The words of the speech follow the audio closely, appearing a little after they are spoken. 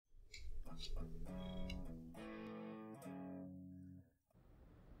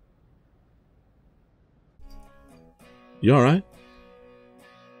You all right?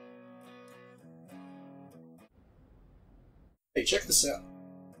 Hey, check this out.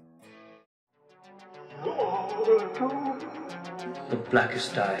 The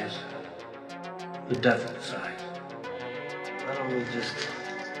blackest eyes, the devil's eyes. Why don't we just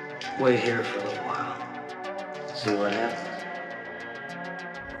wait here for a little while? See what happens.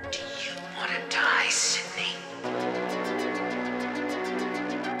 Do you want to die, Sidney?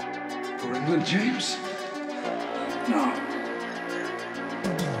 For England, James? No.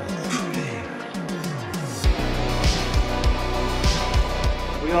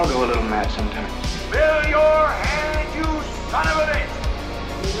 We all go a little mad sometimes. Fill your hand, you son of a bitch!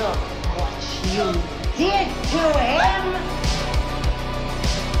 Look what you did to him!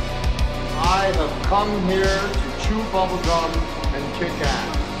 I have come here to chew bubblegum and kick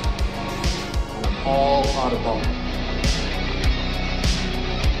ass. And I'm all out of bubblegum.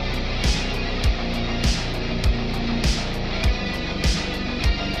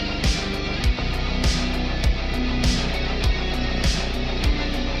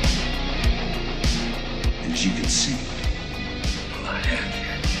 As you can see, I'm not happy.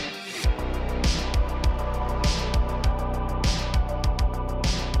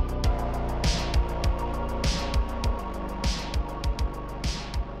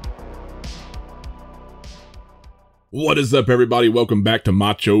 What is up, everybody? Welcome back to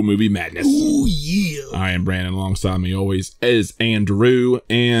Macho Movie Madness. ooh yeah. I am Brandon. Alongside me always is Andrew,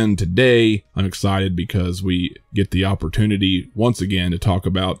 and today I'm excited because we get the opportunity once again to talk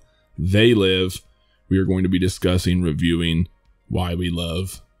about They Live. We are going to be discussing, reviewing why we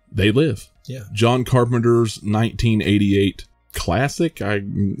love They Live. Yeah. John Carpenter's 1988 classic,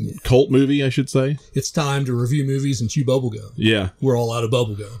 cult movie, I should say. It's time to review movies and chew bubblegum. Yeah. We're all out of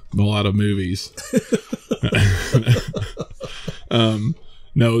bubblegum. A lot of movies.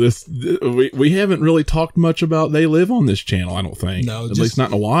 No, we haven't really talked much about They Live on this channel, I don't think. No, at least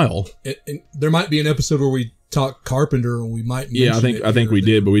not in a while. And there might be an episode where we talk Carpenter and we might mention I think we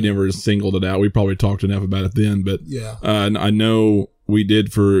did, but we never singled it out. We probably talked enough about it then, but yeah. I know we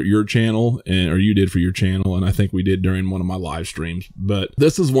did for your channel, or you did for your channel, and I think we did during one of my live streams. But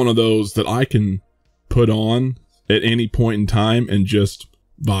this is one of those that I can put on at any point in time and just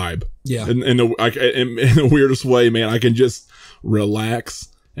vibe. Yeah. In the weirdest way, man. I can just relax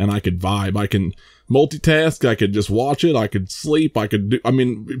and I could vibe. I can multitask. I could just watch it. I could sleep. I could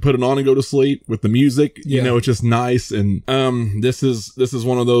put it on and go to sleep with the music. Yeah. You know, it's just nice. And this is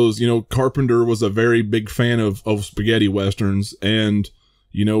one of those, you know, Carpenter was a very big fan of spaghetti westerns, and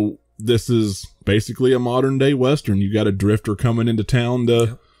you know, this is basically a modern day western. You got a drifter coming into town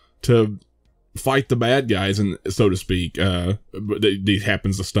to fight the bad guys, and so to speak, that he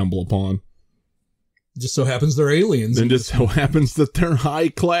happens to stumble upon. Just so happens they're aliens. And just so happens that they're high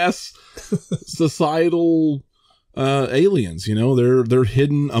class societal aliens. You know, they're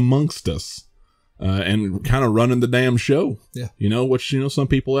hidden amongst us and kind of running the damn show. Yeah. You know, which, you know, some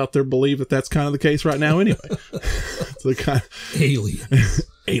people out there believe that that's kind of the case right now anyway. It's the kind of aliens.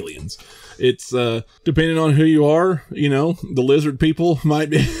 Aliens. It's depending on who you are, you know, the lizard people might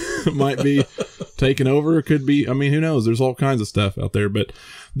be taking over. It could be, I mean, who knows? There's all kinds of stuff out there, but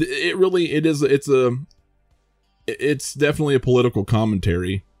it's definitely a political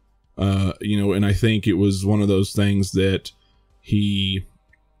commentary, you know, and I think it was one of those things that he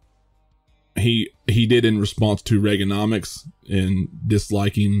did in response to Reaganomics and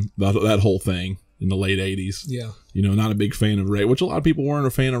disliking that whole thing in the late 80s. Yeah. You know, not a big fan of Reagan, which a lot of people weren't a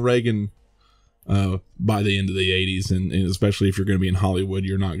fan of Reagan by the end of the 80s, and especially if you're going to be in Hollywood,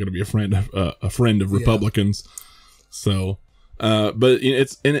 you're not going to be a friend of Republicans. Yeah. So, but you know,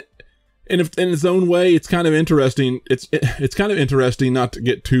 it's in its own way, it's kind of interesting. It's kind of interesting, not to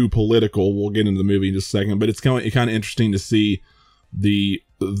get too political. We'll get into the movie in just a second, but it's kind of interesting to see the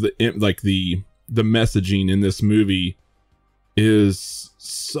messaging in this movie is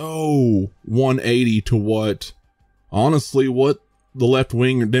so 180 to what the left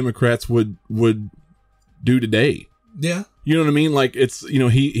wing or Democrats would do today. Yeah. You know what I mean? Like, it's, you know,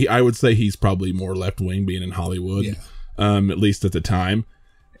 he I would say he's probably more left wing being in Hollywood, yeah. At least at the time.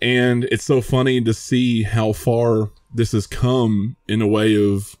 And it's so funny to see how far this has come in a way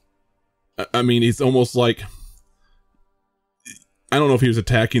of, I mean, it's almost like, I don't know if he was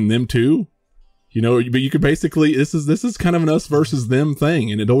attacking them too, you know, but you could basically, this is kind of an us versus them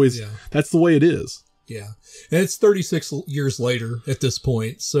thing. And it always, that's the way it is. Yeah. And it's 36 years later at this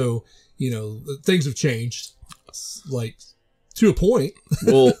point. So, you know, things have changed, like, to a point.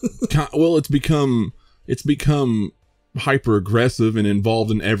 well, it's become hyper aggressive and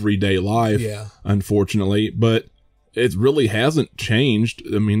involved in everyday life, Yeah. unfortunately, but it really hasn't changed.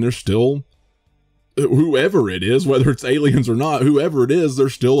 I mean, there's still, whoever it is, whether it's aliens or not, whoever it is,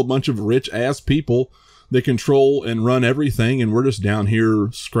 there's still a bunch of rich ass people that control and run everything, and we're just down here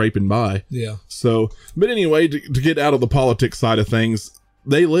scraping by. Yeah. So, but anyway, to get out of the politics side of things,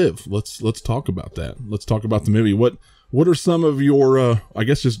 they live. Let's talk about that. Let's talk about the movie. What are some of your, I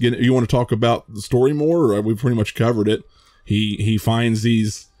guess you want to talk about the story more, or we pretty much covered it? He finds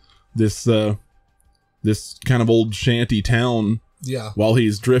this kind of old shanty town. Yeah. While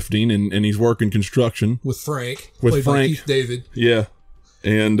he's drifting and he's working construction. With Frank. With played by Frank. Keith David. Yeah.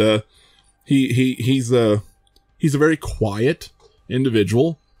 And, he's a very quiet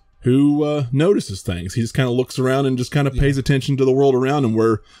individual who, notices things. He just kind of looks around and just kind of pays attention to the world around him,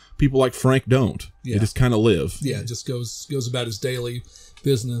 where people like Frank don't. Yeah. They just kind of live. Yeah, just goes about his daily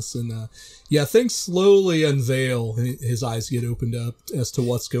business, and things slowly unveil, and his eyes get opened up as to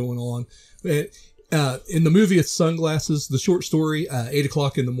what's going on. In the movie, it's Sunglasses. The short story,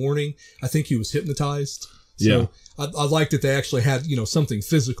 8:00 in the morning. I think he was hypnotized. So I liked that they actually had something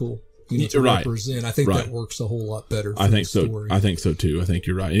physical to represent. I think that works a whole lot better. I think so. Story. I think so too. I think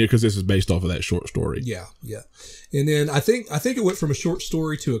you're right. Because this is based off of that short story. Yeah, yeah. And then I think it went from a short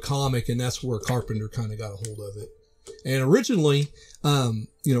story to a comic, and that's where Carpenter kind of got a hold of it. And originally,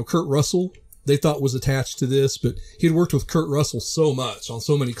 Kurt Russell, they thought was attached to this, but he'd worked with Kurt Russell so much on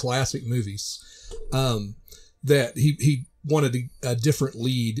so many classic movies that he wanted a different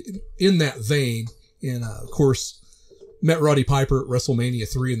lead in that vein. And of course, met Roddy Piper at WrestleMania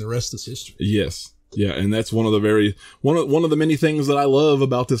 3, and the rest is history. Yes. Yeah. And that's one of the many things that I love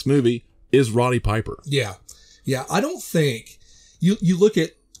about this movie is Roddy Piper. Yeah. Yeah. I don't think you look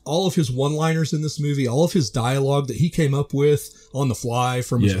at all of his one-liners in this movie, all of his dialogue that he came up with on the fly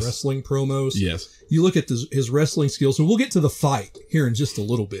from his wrestling promos. Yes. You look at his wrestling skills, and we'll get to the fight here in just a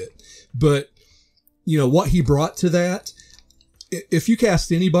little bit, but what he brought to that, if you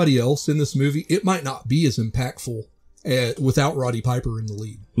cast anybody else in this movie, it might not be as impactful without Roddy Piper in the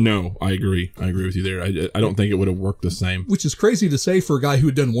lead. No, I agree. I agree with you there. I don't think it would have worked the same. Which is crazy to say for a guy who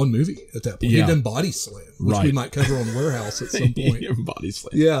had done one movie at that point. He'd done Body Slam, which we might cover on Warehouse at some point. Body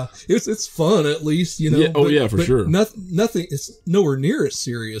Slam. Yeah, it's fun at least, Yeah, for sure. Nothing. It's nowhere near as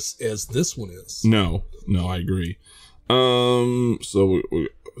serious as this one is. No, I agree. So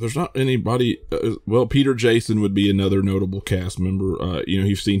there's not anybody. Peter Jason would be another notable cast member.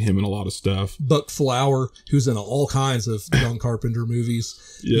 You've seen him in a lot of stuff. Buck Flower, who's in all kinds of John Carpenter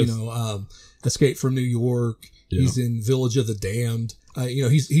movies. Yes. Escape from New York. Yeah. He's in Village of the Damned.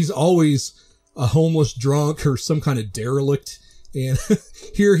 He's always a homeless drunk or some kind of derelict. And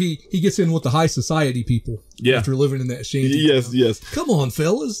here he gets in with the high society people. Yeah. After living in that shanty. Yes. Come on,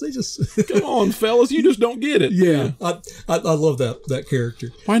 fellas. They just come on, fellas. You just don't get it. Yeah. I love that character.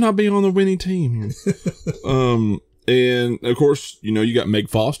 Why not be on the winning team here? And of course, you got Meg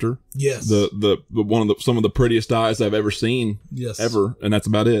Foster. Yes. The some of the prettiest eyes I've ever seen. Yes. Ever, and that's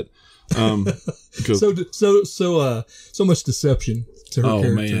about it. So much deception to her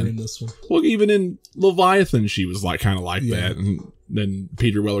character in this one. Well, even in Leviathan, she was kind of like that, and then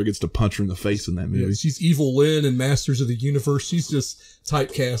Peter Weller gets to punch her in the face in that movie. Yeah, she's Evil Lynn in Masters of the Universe. She's just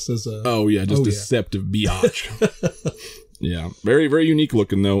typecast as a deceptive biatch. Yeah, very very unique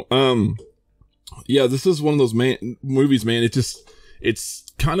looking though. This is one of those movies, man. It's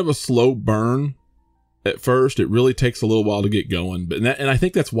kind of a slow burn. At first, it really takes a little while to get going, and I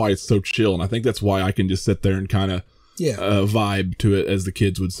think that's why it's so chill, and I think that's why I can just sit there and kind of vibe to it, as the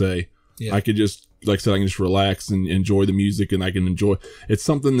kids would say. Yeah. I could just, like I said, I can just relax and enjoy the music, and I can enjoy. It's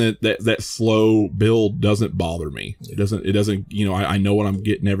something that slow build doesn't bother me. Yeah. It doesn't. I know what I'm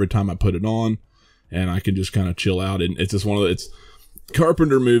getting every time I put it on, and I can just kind of chill out. And it's just it's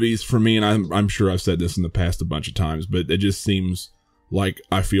Carpenter movies for me, and I'm sure I've said this in the past a bunch of times, but it just seems like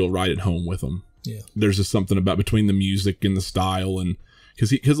I feel right at home with them. Yeah, there's just something about between the music and the style, and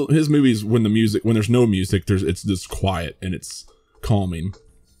because his movies, when there's no music, it's just quiet and it's calming,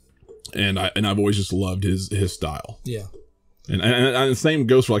 and I've always just loved his style. Yeah, and the same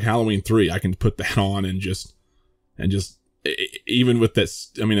goes for Halloween 3. I can put that on and just even with that.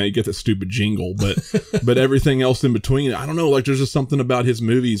 I mean, I get that stupid jingle, but everything else in between, I don't know. There's just something about his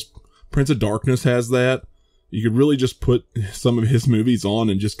movies. Prince of Darkness has that. You could really just put some of his movies on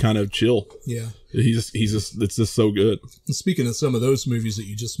and just kind of chill. Yeah. It's just so good. And speaking of some of those movies that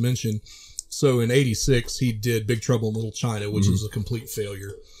you just mentioned, so in 86, he did Big Trouble in Little China, which was a complete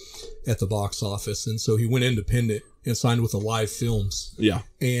failure at the box office. And so he went independent and signed with Alive Films. Yeah.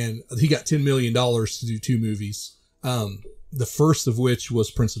 And he got $10 million to do 2 movies. The first of which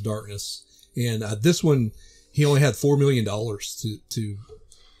was Prince of Darkness. And this one, he only had $4 million to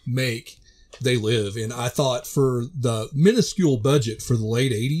make They Live. And I thought for the minuscule budget for the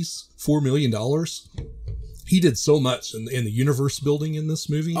late 80s, $4 million, he did so much in the universe building in this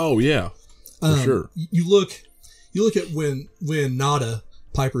movie. Oh, yeah. For sure. You look at when Nada,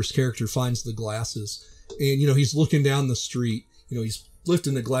 Piper's character, finds the glasses, and, he's looking down the street, he's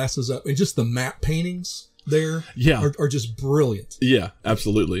lifting the glasses up, and just the map paintings there are just brilliant. Yeah,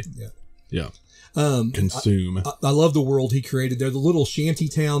 absolutely. Yeah. Consume. I love the world he created there. The little shanty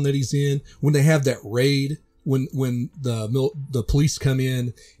town that he's in, when they have that raid, when the police come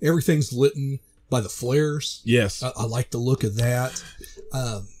in, everything's lit by the flares. Yes. I like the look of that.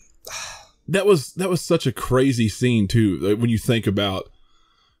 That was such a crazy scene too. When you think about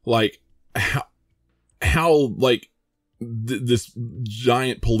like how like this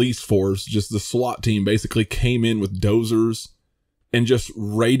giant police force, just the SWAT team, basically came in with dozers and just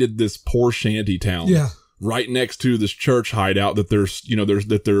raided this poor shanty town. Yeah. Right next to this church hideout that they're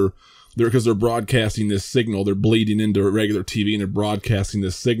because they're broadcasting this signal. They're bleeding into regular TV and they're broadcasting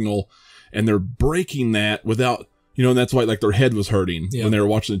this signal, and they're breaking that without, and that's why like their head was hurting when they were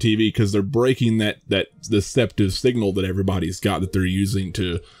watching the TV, because they're breaking that deceptive signal that everybody's got that they're using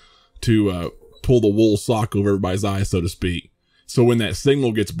to pull the wool sock over everybody's eyes, so to speak. So when that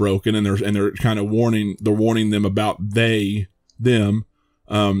signal gets broken and they're kind of warning them about them,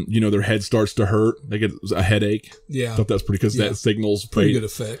 their head starts to hurt. They get a headache. Yeah. I thought that's pretty, because that signal's pretty good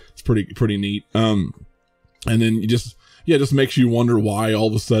effect. It's pretty neat. And then you just makes you wonder why all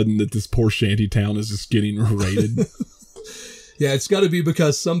of a sudden that this poor shanty town is just getting raided. Yeah, it's got to be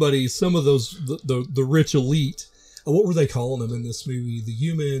because some of those, the rich elite, what were they calling them in this movie? The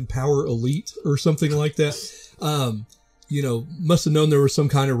human power elite or something like that. Must have known there was some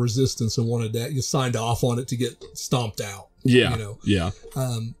kind of resistance and wanted that. You signed off on it to get stomped out. Yeah. Yeah.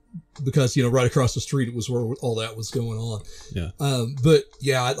 Because, right across the street, it was where all that was going on. Yeah. But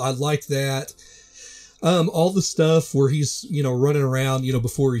yeah, I like that. All the stuff where he's, running around,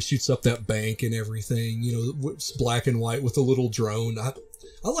 before he shoots up that bank and everything, it's black and white with a little drone.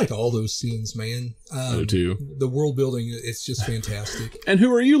 I like all those scenes, man. I do too. The world building, it's just fantastic. And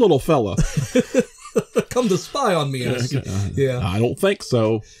who are you, little fella? Come to spy on me. Yeah. I don't think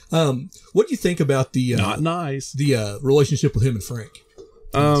so. What do you think about the not nice the relationship with him and Frank?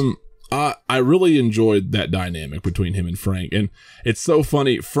 I really enjoyed that dynamic between him and Frank, and it's so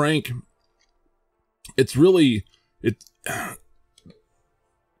funny. Frank, it's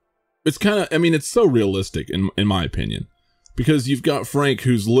kind of, it's so realistic in my opinion, because you've got Frank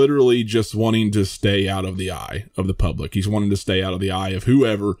who's literally just wanting to stay out of the eye of the public. He's wanting to stay out of the eye of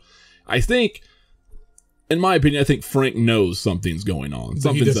whoever. In my opinion, I think Frank knows something's going on.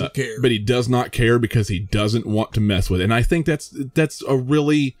 But he doesn't care. But he does not care because he doesn't want to mess with it. And I think that's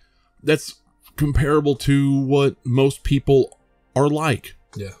comparable to what most people are like.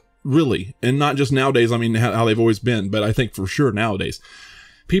 Yeah. Really. And not just nowadays. How they've always been. But I think for sure nowadays,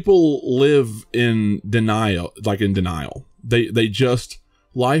 people live in denial. They just,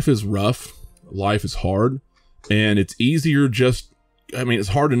 life is rough. Life is hard. And it's easier it's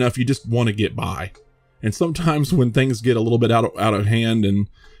hard enough. You just want to get by. And sometimes when things get a little bit out of hand, and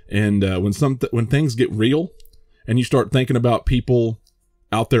when things get real, and you start thinking about people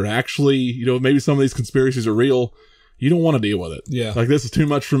out there actually, maybe some of these conspiracies are real, you don't want to deal with it. Yeah. Like, this is too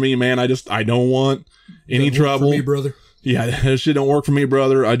much for me, man. I don't want any trouble. For me, brother. Yeah, that shit don't work for me,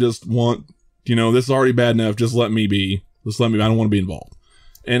 brother. I just want, this is already bad enough. Just let me be. I don't want to be involved.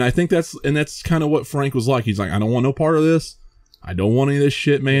 And I think that's kind of what Frank was like. He's like, I don't want no part of this. I don't want any of this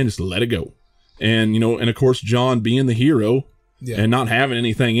shit, man. Just let it go. And, and of course, John being the hero and not having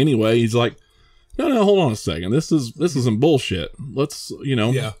anything anyway, he's like, no, hold on a second. This is some bullshit. Let's,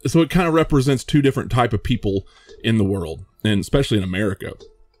 So it kind of represents two different type of people in the world, and especially in America,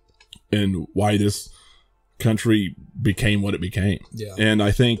 and why this country became what it became. Yeah. And I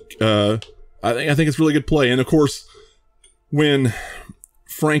think it's really good play. And of course, when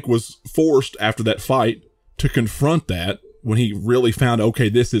Frank was forced after that fight to confront that, when he really found, okay,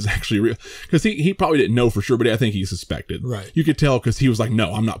 this is actually real, because he probably didn't know for sure, but I think he suspected. Right. You could tell because he was like,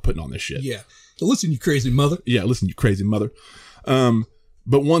 no, I'm not putting on this shit. Yeah. So listen, you crazy mother. Yeah, listen, you crazy mother.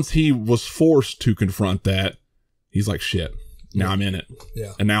 But once he was forced to confront that, he's like, shit, now I'm in it.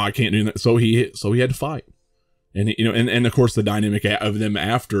 Yeah. And now I can't do that. So he had to fight. And and of course the dynamic of them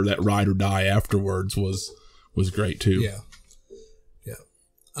after that ride or die afterwards was great too. Yeah.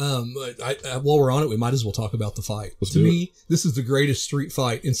 While we're on it, we might as well talk about the fight. To me, this is the greatest street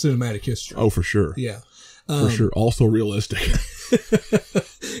fight in cinematic history. Oh, for sure. Yeah. For sure. Also realistic.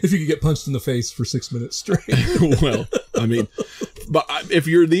 If you could get punched in the face for 6 minutes straight. Well, But if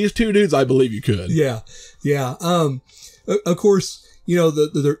you're these two dudes, I believe you could. Yeah. Yeah. Of course, you know,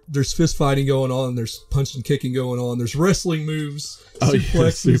 there's fist fighting going on. There's punching, kicking going on. There's wrestling moves,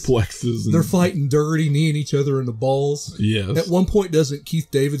 suplexes. They're fighting dirty, kneeing each other in the balls. Yes. At one point, doesn't Keith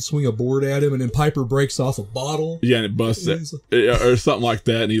David swing a board at him, and then Piper breaks off a bottle? Yeah, and it busts it, or something like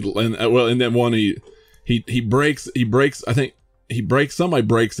that. And then one he breaks. I think he breaks. Somebody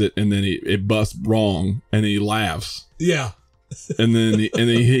breaks it, and then it busts wrong, and he laughs. Yeah. And then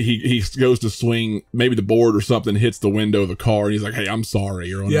he goes to swing maybe the board or something, hits the window of the car, and he's like, "Hey, I'm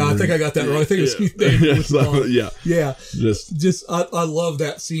sorry." Or yeah, I think I got that right. I think it was Keith David. Yeah. Just I love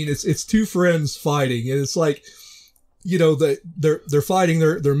that scene. It's two friends fighting, and it's like, you know, they're fighting.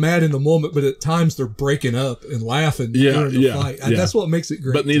 They're mad in the moment, but at times they're breaking up and laughing during the fight. And that's what makes it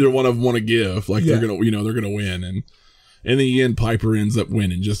great. But neither one of them want to give. Like they're gonna win, and in the end, Piper ends up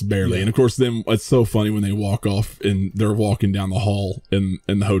winning just barely. And of course, then it's so funny when they walk off and they're walking down the hall in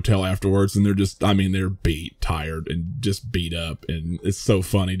the hotel afterwards, and they're beat, tired, and just beat up. And it's so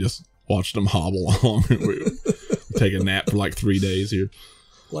funny just watching them hobble along. We take a nap for like 3 days here.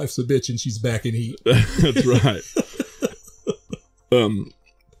 Life's a bitch and she's back in heat. That's right.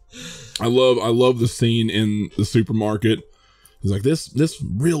 I love the scene in the supermarket. He's like, this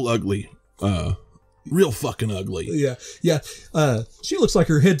real ugly, real fucking ugly. Yeah. She looks like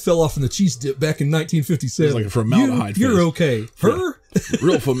her head fell off in the cheese dip back in 1957. It's like a formaldehyde face. You're okay. Her?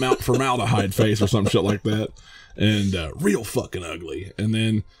 Real formaldehyde face or some shit like that. And real fucking ugly. And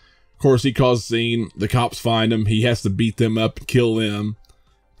then, of course, he caused a scene. The cops find him. He has to beat them up and kill them.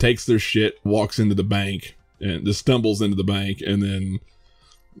 Takes their shit, walks into the bank, and just stumbles into the bank, and then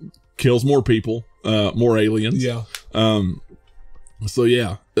kills more people, more aliens. Yeah. So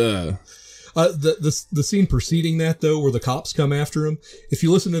yeah. The scene preceding that, though, where the cops come after him, if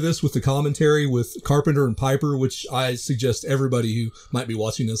you listen to this with the commentary with Carpenter and Piper, which I suggest everybody who might be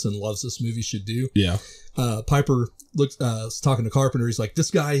watching this and loves this movie should do. Yeah. Piper is talking to Carpenter. He's like,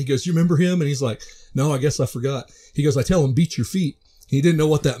 this guy, he goes, you remember him? And he's like, no, I guess I forgot. He goes, I tell him, beat your feet. He didn't know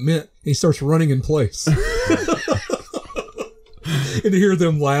what that meant. And he starts running in place. And to hear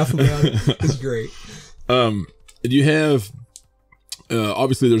them laugh about it is great. You have,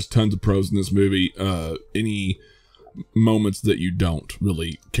 obviously there's tons of pros in this movie. Any moments that you don't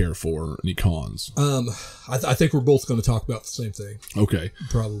really care for? Any cons? I think we're both going to talk about the same thing. Okay.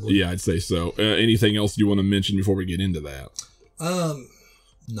 Probably. Yeah, I'd say so. Anything else you want to mention before we get into that?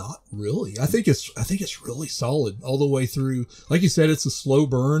 Not really. I think it's really solid all the way through. Like you said, it's a slow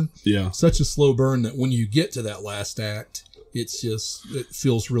burn. Yeah. Such a slow burn that when you get to that last act, it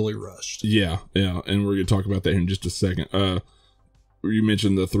feels really rushed. Yeah. And we're going to talk about that in just a second. You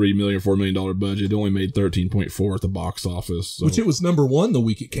mentioned the $4 million budget. It only made 13.4 at the box office. So. Which it was number one the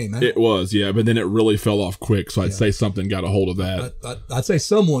week it came out. It was, yeah. But then it really fell off quick. So I'd say something got a hold of that. I'd say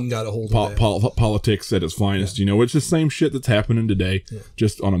someone got a hold of that. Politics at its finest, It's the same shit that's happening today,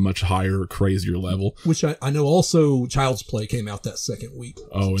 just on a much higher, crazier level. Which I know also Child's Play came out that second week.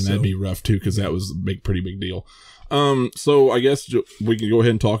 Oh, and that'd be rough too, because that was a pretty big deal. So I guess we can go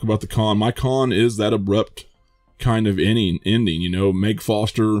ahead and talk about the con. My con is that abrupt kind of ending. Meg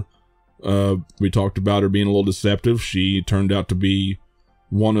Foster, we talked about her being a little deceptive. She turned out to be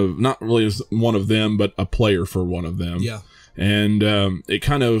not really one of them, but a player for one of them. Yeah. And it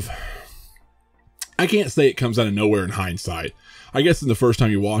kind of, I can't say it comes out of nowhere in hindsight. I guess in the first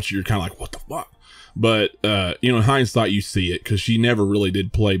time you watch it, you're kind of like, what the fuck? But, in hindsight, you see it, because she never really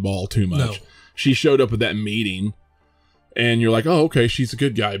did play ball too much. No. She showed up at that meeting, and you're like, oh, okay, she's a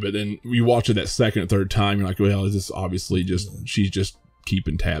good guy. But then you watch it that second or third time, you're like, well, is this obviously she's just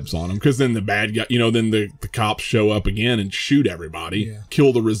keeping tabs on him? Because then the bad guy, then the cops show up again and shoot everybody,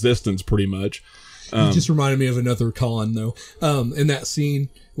 kill the resistance pretty much. It just reminded me of another con, though. In that scene,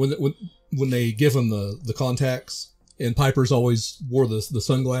 when they give him the contacts, and Piper's always wore the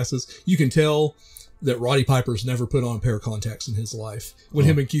sunglasses, you can tell that Roddy Piper's never put on a pair of contacts in his life. When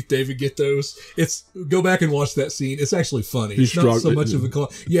him and Keith David get those, go back and watch that scene. It's actually funny. It's not so much of a con.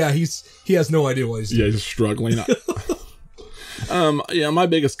 Yeah, he has no idea what he's doing. Yeah, he's struggling. My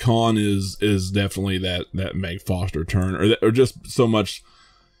biggest con is definitely that Meg Foster turn, or just so much.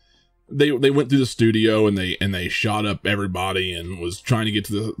 They went through the studio and they shot up everybody and was trying to get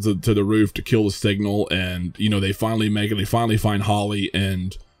to the roof to kill the signal, and they finally make it. They finally find Holly,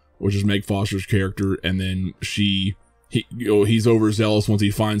 which is Meg Foster's character, and then he's overzealous once he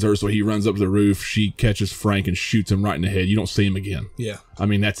finds her, so he runs up to the roof. She catches Frank and shoots him right in the head. You don't see him again. Yeah.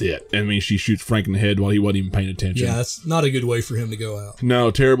 That's it. She shoots Frank in the head while he wasn't even paying attention. Yeah, that's not a good way for him to go out. No,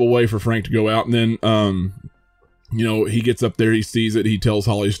 terrible way for Frank to go out. And then, he gets up there, he sees it, he tells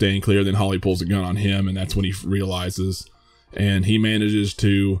Holly to stay clear, then Holly pulls a gun on him, and that's when he realizes and he manages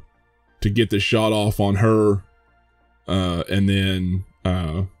to get the shot off on her, and then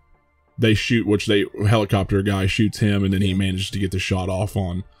they shoot, helicopter guy shoots him, and then he manages to get the shot off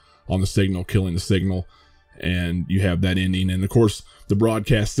on the signal, killing the signal, and you have that ending. And of course, the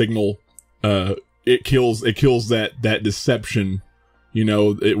broadcast signal, it kills that deception,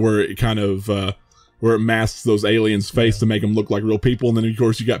 where it kind of where it masks those aliens' face to make them look like real people. And then of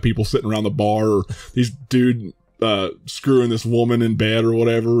course you got people sitting around the bar, or these dude screwing this woman in bed or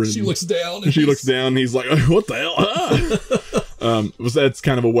whatever, and she looks down, and he's like, what the hell? That's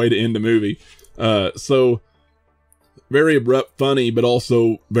kind of a way to end the movie. So very abrupt, funny, but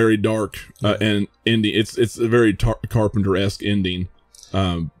also very dark, and ending. It's a very Carpenter-esque ending,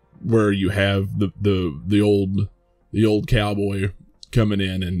 where you have the old cowboy coming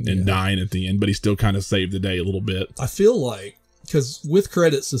in and dying at the end, but he still kind of saved the day a little bit. I feel like, because with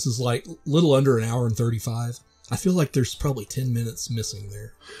credits, this is like little under an hour and 35. I feel like there's probably 10 minutes missing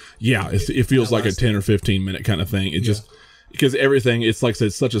there. Yeah, it feels like a 10 or 15 minute kind of thing. It just, because everything, it's like I said,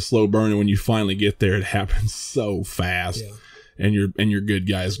 it's such a slow burn, and when you finally get there, it happens so fast. Yeah. And your good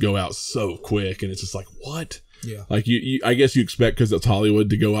guys go out so quick, and it's just like, what? Yeah. Like I guess you expect, because it's Hollywood,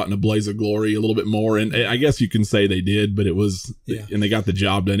 to go out in a blaze of glory a little bit more, and I guess you can say they did, but it was, and they got the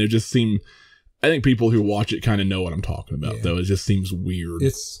job done. It just seemed, I think people who watch it kind of know what I'm talking about, though. It just seems weird.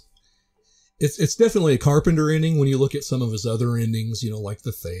 It's definitely a Carpenter ending when you look at some of his other endings, like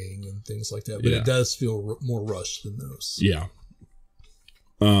The Thing and things like that. But it does feel more rushed than those. Yeah.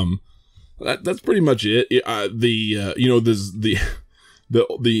 That's pretty much it.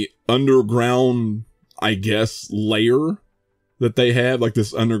 The underground, I guess, layer that they have, like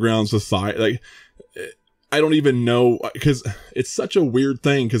this underground society. Like, I don't even know, because it's such a weird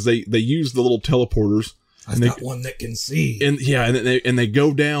thing, because they use the little teleporters. I've got one that can see. And they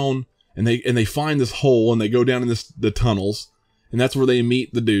go down. And they find this hole, and they go down in the tunnels, and that's where they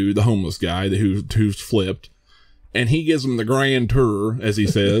meet the homeless guy who's flipped, and he gives them the grand tour, as he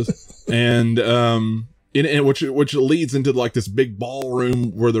says, and which leads into like this big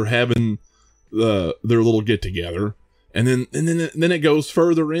ballroom where they're having their little get together, and then it goes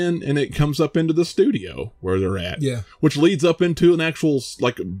further in, and it comes up into the studio where they're at, which leads up into an actual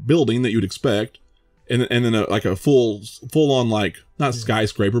like building that you'd expect. And then a full on, like, not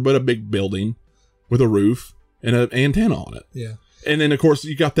skyscraper, but a big building with a roof and an antenna on it. Yeah. And then, of course,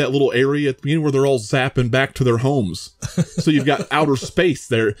 you got that little area at the beginning where they're all zapping back to their homes. So you've got outer space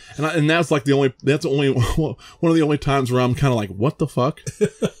there. And that's like one of the only times where I'm kind of like, what the fuck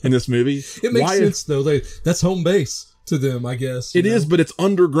in this movie? It makes sense, though. That's home base to them, I guess. It is, but it's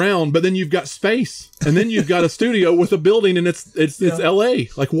underground. But then you've got space, and then you've got a studio with a building, and it's LA.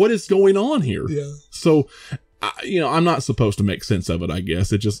 Like, what is going on here? Yeah. So, I'm not supposed to make sense of it. I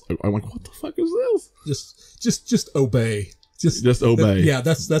guess I'm like, what the fuck is this? Just obey. Just obey.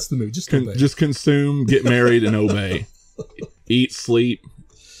 That's the move. Just obey. Just consume, get married, and obey. Eat, sleep,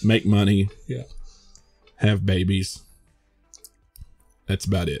 make money. Yeah. Have babies. That's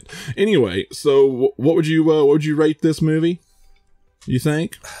about it. Anyway, so what would you rate this movie? You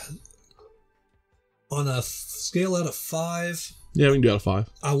think? On a scale out of 5. Yeah, we can do out of 5.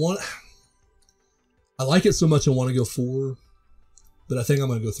 I like it so much I want to go 4, but I think I'm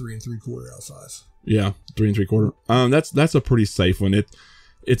going to go 3 3/4 out of 5. Yeah, 3 3/4. That's a pretty safe one.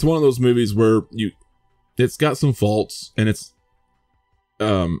 It's one of those movies where it's got some faults, and it's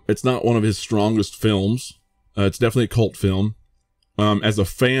not one of his strongest films. It's definitely a cult film. As a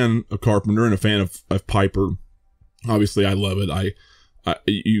fan of Carpenter and a fan of Piper, obviously I love it.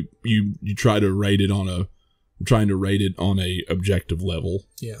 You try to rate it I'm trying to rate it on a objective level.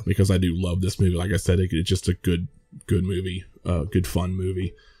 Yeah. Because I do love this movie. Like I said, it's just a good movie, good fun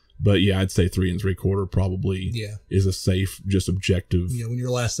movie. But yeah, I'd say 3 3/4 probably is a safe, just objective. Yeah, when your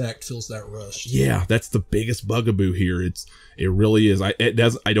last act feels that rush. Yeah, that's the biggest bugaboo here. It really is. I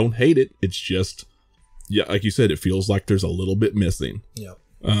don't hate it. It's just, yeah, like you said, it feels like there's a little bit missing. Yeah.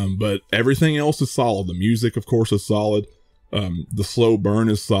 But everything else is solid. The music, of course, is solid. The slow burn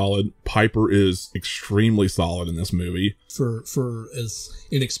is solid. Piper is extremely solid in this movie. For as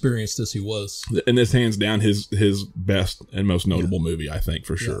inexperienced as he was. And this hands down his best and most notable movie, I think,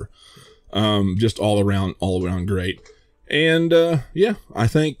 for sure. Just all around great. And I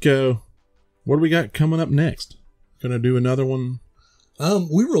think what do we got coming up next? Gonna do another one?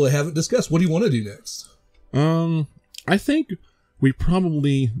 We really haven't discussed. What do you want to do next? I think we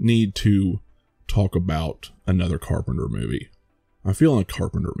probably need to talk about another Carpenter movie. I'm feeling a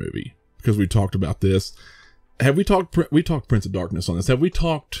Carpenter movie because we talked about this. Have we talked Prince of Darkness on this? Have we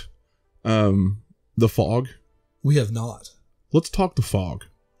talked The Fog? We have not. Let's talk The Fog.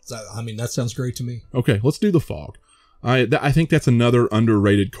 I mean, that sounds great to me. Okay, let's do The Fog. I think that's another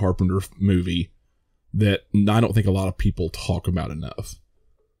underrated Carpenter movie that I don't think a lot of people talk about enough.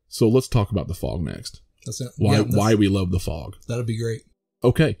 So let's talk about The Fog next. That's it. Why we love The Fog. That'll be great.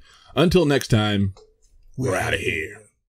 Okay. Until next time, we're out of here.